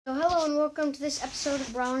Hello and welcome to this episode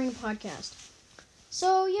of Browning Podcast.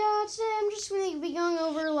 Today I'm just going to be going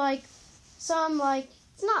over, some,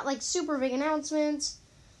 it's not, super big announcements,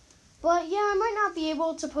 but, I might not be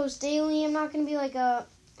able to post daily. I'm not going to be, a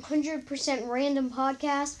 100% random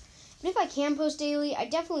podcast, but if I can post daily, I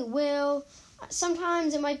definitely will.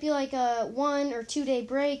 Sometimes it might be, a 1 or 2 day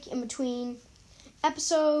break in between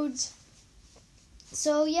episodes.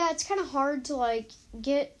 So, it's kind of hard to,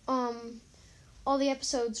 get, all the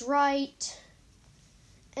episodes right.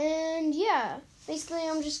 And basically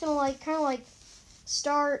I'm just gonna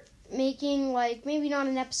start making maybe not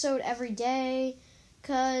an episode every day,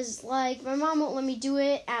 cause my mom won't let me do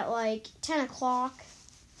it at 10 o'clock.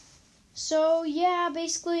 So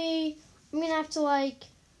basically I'm gonna have to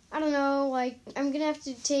I'm gonna have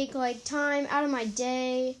to take time out of my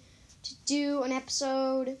day to do an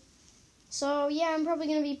episode. So I'm probably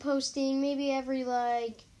gonna be posting maybe every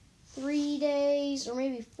 3 days or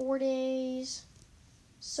maybe 4 days.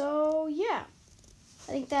 So I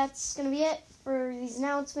think that's gonna be it for these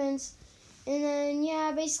announcements. And then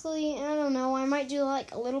basically I don't know, I might do a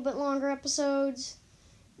little bit longer episodes.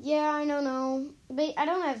 I don't know, but I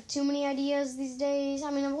don't have too many ideas these days. I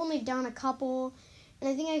mean, I've only done a couple, and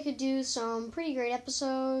I think I could do some pretty great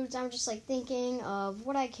episodes. I'm just thinking of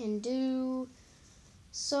what I can do.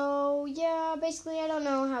 So basically I don't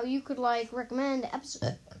know how you could recommend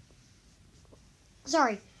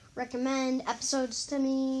episodes to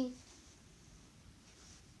me.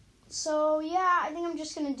 So I think I'm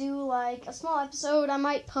just gonna do a small episode I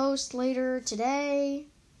might post later today.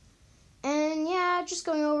 And just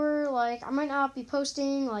going over I might not be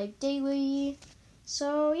posting daily.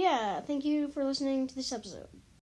 So thank you for listening to this episode.